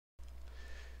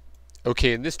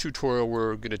Okay, in this tutorial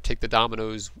we're going to take the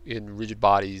dominoes in rigid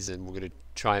bodies and we're going to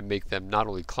try and make them not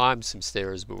only climb some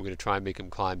stairs, but we're going to try and make them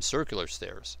climb circular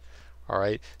stairs.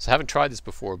 Alright, so I haven't tried this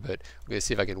before, but I'm going to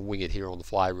see if I can wing it here on the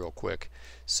fly real quick.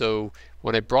 So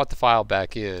when I brought the file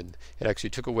back in, it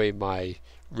actually took away my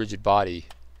rigid body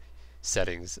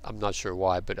settings. I'm not sure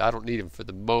why, but I don't need them for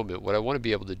the moment. What I want to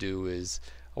be able to do is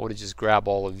I want to just grab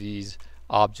all of these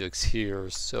objects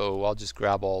here, so I'll just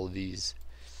grab all of these.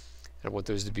 I want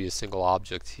those to be a single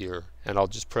object here, and I'll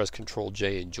just press Control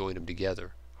J and join them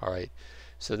together. Alright,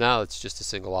 so now it's just a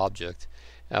single object.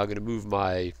 Now I'm going to move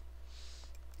my,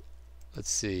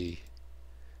 let's see,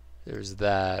 there's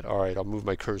that. Alright, I'll move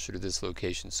my cursor to this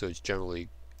location so it's generally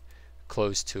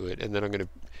close to it, and then I'm going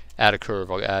to add a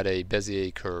curve. I'll add a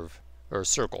bezier curve, or a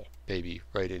circle maybe,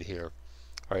 right in here.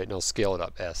 Alright, and I'll scale it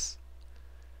up, S,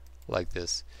 like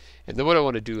this. And then what I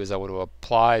want to do is I want to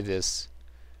apply this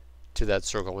to that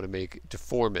circle. I want to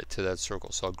deform it to that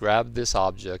circle. So I'll grab this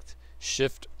object,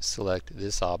 shift select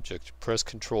this object, press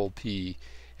Control P,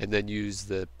 and then use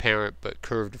the parent but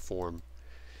curve deform.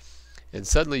 And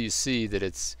suddenly you see that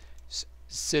it's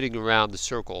sitting around the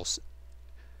circles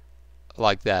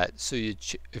like that. So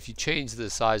if you change the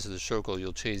size of the circle,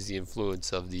 you'll change the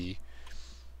influence of the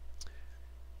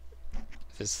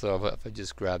this. So if I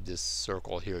just grab this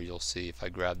circle here, you'll see if I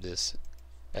grab this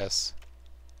S,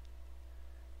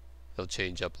 they'll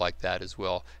change up like that as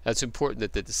well. That's important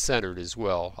that it's centered as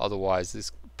well, otherwise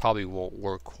this probably won't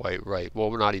work quite right.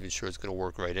 Well, we're not even sure it's going to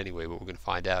work right anyway, but we're going to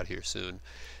find out here soon.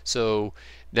 So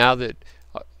now that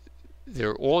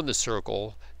they're on the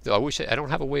circle, though I don't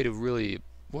have a way to really,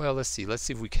 well, let's see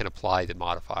if we can apply the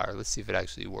modifier. Let's see if it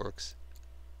actually works.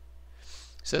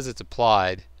 It says it's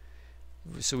applied,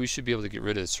 so we should be able to get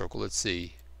rid of the circle. Let's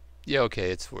see. Yeah, okay,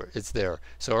 it's there.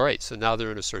 So alright, so now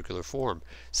they're in a circular form.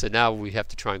 So now we have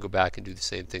to try and go back and do the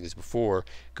same thing as before.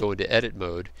 Go into edit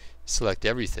mode, select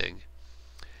everything,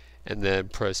 and then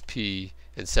press P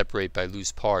and separate by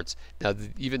loose parts. Now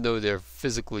even though they're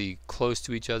physically close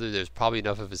to each other, there's probably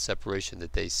enough of a separation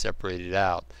that they separated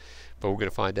out. But we're going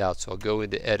to find out. So I'll go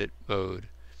into edit mode,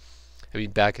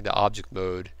 back into object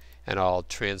mode, and I'll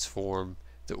transform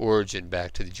the origin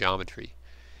back to the geometry.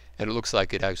 And it looks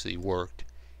like it actually worked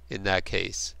in that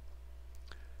case.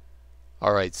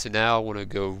 Alright, so now I want to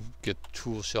go get the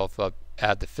tool shelf up,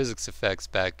 add the physics effects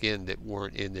back in that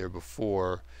weren't in there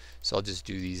before. So I'll just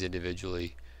do these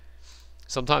individually.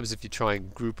 Sometimes if you try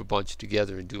and group a bunch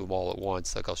together and do them all at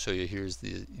once, like I'll show you, here's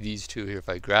these two here. If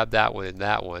I grab that one and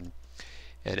that one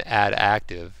and add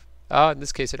active, in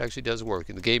this case it actually does work.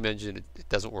 In the game engine it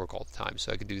doesn't work all the time,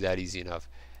 so I can do that easy enough.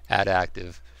 Add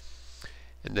active,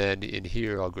 and then in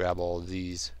here I'll grab all of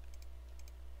these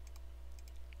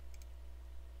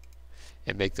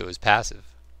and make those passive.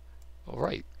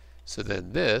 Alright, so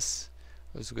then this,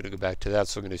 I was going to go back to that,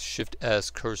 so I'm going to Shift S,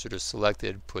 cursor to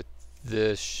selected, put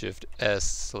this, Shift S,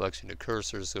 selection to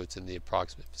cursor, so it's in the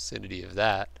approximate vicinity of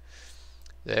that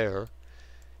there,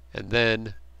 and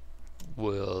then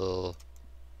we'll,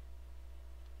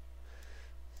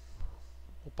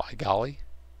 by golly,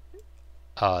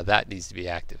 that needs to be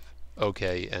active.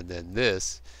 Okay, and then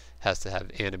this has to have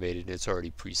animated, and it's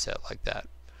already preset like that.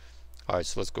 Alright,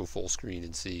 so let's go full screen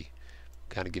and see,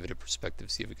 kind of give it a perspective,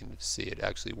 see if we can see it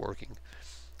actually working.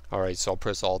 Alright, so I'll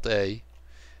press Alt A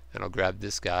and I'll grab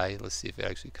this guy. Let's see if it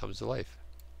actually comes to life.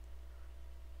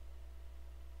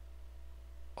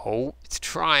 Oh, it's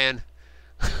trying.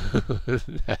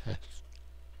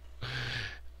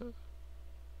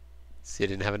 See, I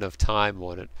didn't have enough time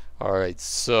on it. Alright,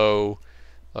 so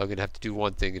I'm going to have to do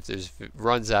one thing. If it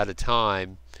runs out of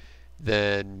time,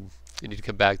 then you need to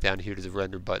come back down here to the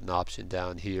render button option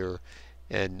down here,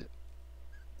 and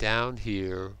down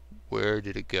here, where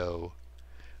did it go?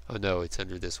 Oh no, it's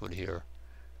under this one here,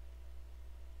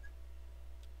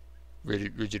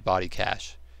 rigid body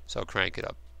cache. So I'll crank it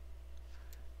up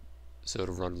so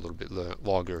it'll run a little bit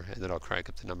longer, and then I'll crank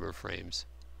up the number of frames.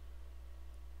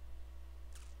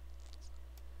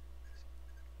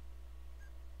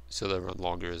 So they'll run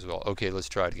longer as well. Okay, let's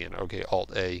try it again. Okay,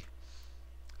 Alt A.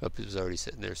 Up, it was already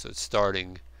sitting there, so it's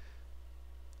starting.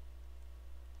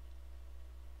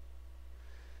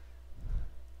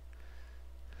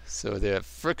 So the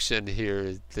friction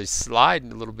here, they're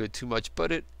sliding a little bit too much,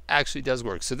 but it actually does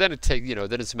work. So then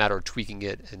then it's a matter of tweaking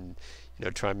it and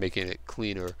try and making it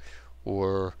cleaner.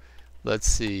 Or let's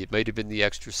see, it might have been the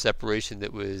extra separation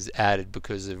that was added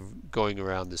because of going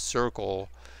around the circle,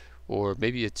 or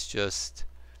maybe it's just,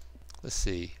 let's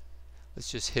see, let's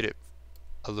just hit it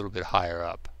a little bit higher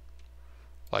up,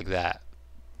 like that.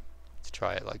 Let's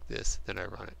try it like this, then I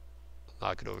run it. I'll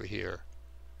knock it over here.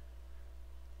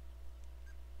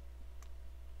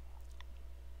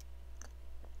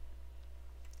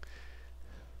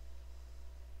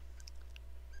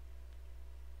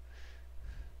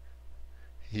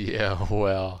 Yeah,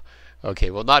 well, okay,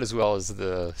 well, not as well as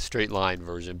the straight line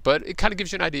version, but it kind of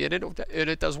gives you an idea, and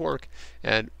it does work.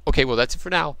 And okay, well, that's it for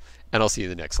now, and I'll see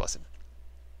you in the next lesson.